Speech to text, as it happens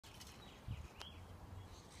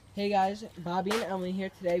Hey guys, Bobby and Emily here.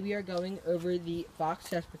 Today we are going over the Fox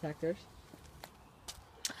chest protectors.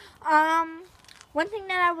 One thing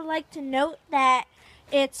that I would like to note that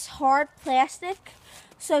it's hard plastic.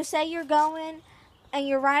 So say you're going and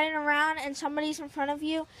you're riding around and somebody's in front of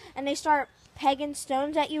you and they start pegging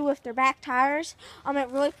stones at you with their back tires. It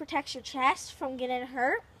really protects your chest from getting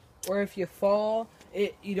hurt. Or if you fall,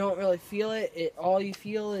 you don't really feel it. All you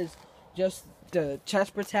feel is just the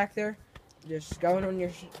chest protector, just going on your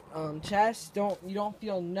chest. You don't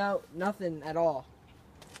feel nothing at all.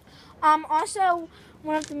 Also,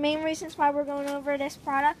 one of the main reasons why we're going over this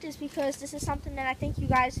product is because this is something that I think you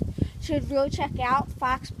guys should really check out,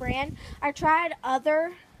 Fox brand. I tried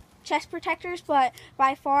other chest protectors, but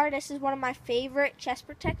by far this is one of my favorite chest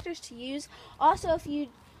protectors to use. Also, if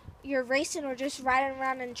you're racing or just riding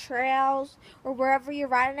around in trails or wherever you're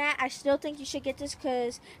riding at, I still think you should get this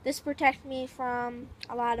because this protects me from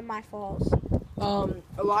a lot of my falls.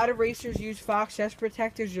 A lot of racers use Fox chest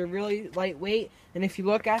protectors. They're really lightweight, and if you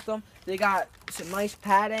look at them, they got some nice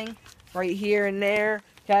padding right here and there.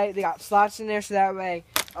 Okay, they got slots in there so that way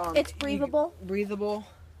It's breathable.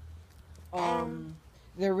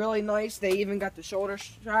 They're really nice. They even got the shoulder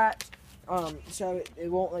straps, so it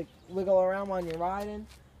won't like wiggle around when you're riding.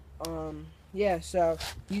 Yeah, so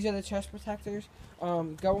these are the chest protectors.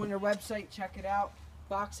 Go on their website, check it out,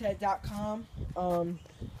 foxhead.com.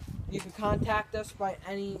 You can contact us by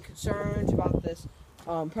any concerns about this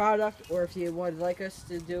product, or if you would like us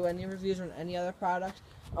to do any reviews on any other products,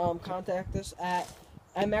 contact us at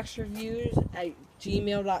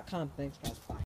mxreviews@gmail.com. Thanks, guys. Bye.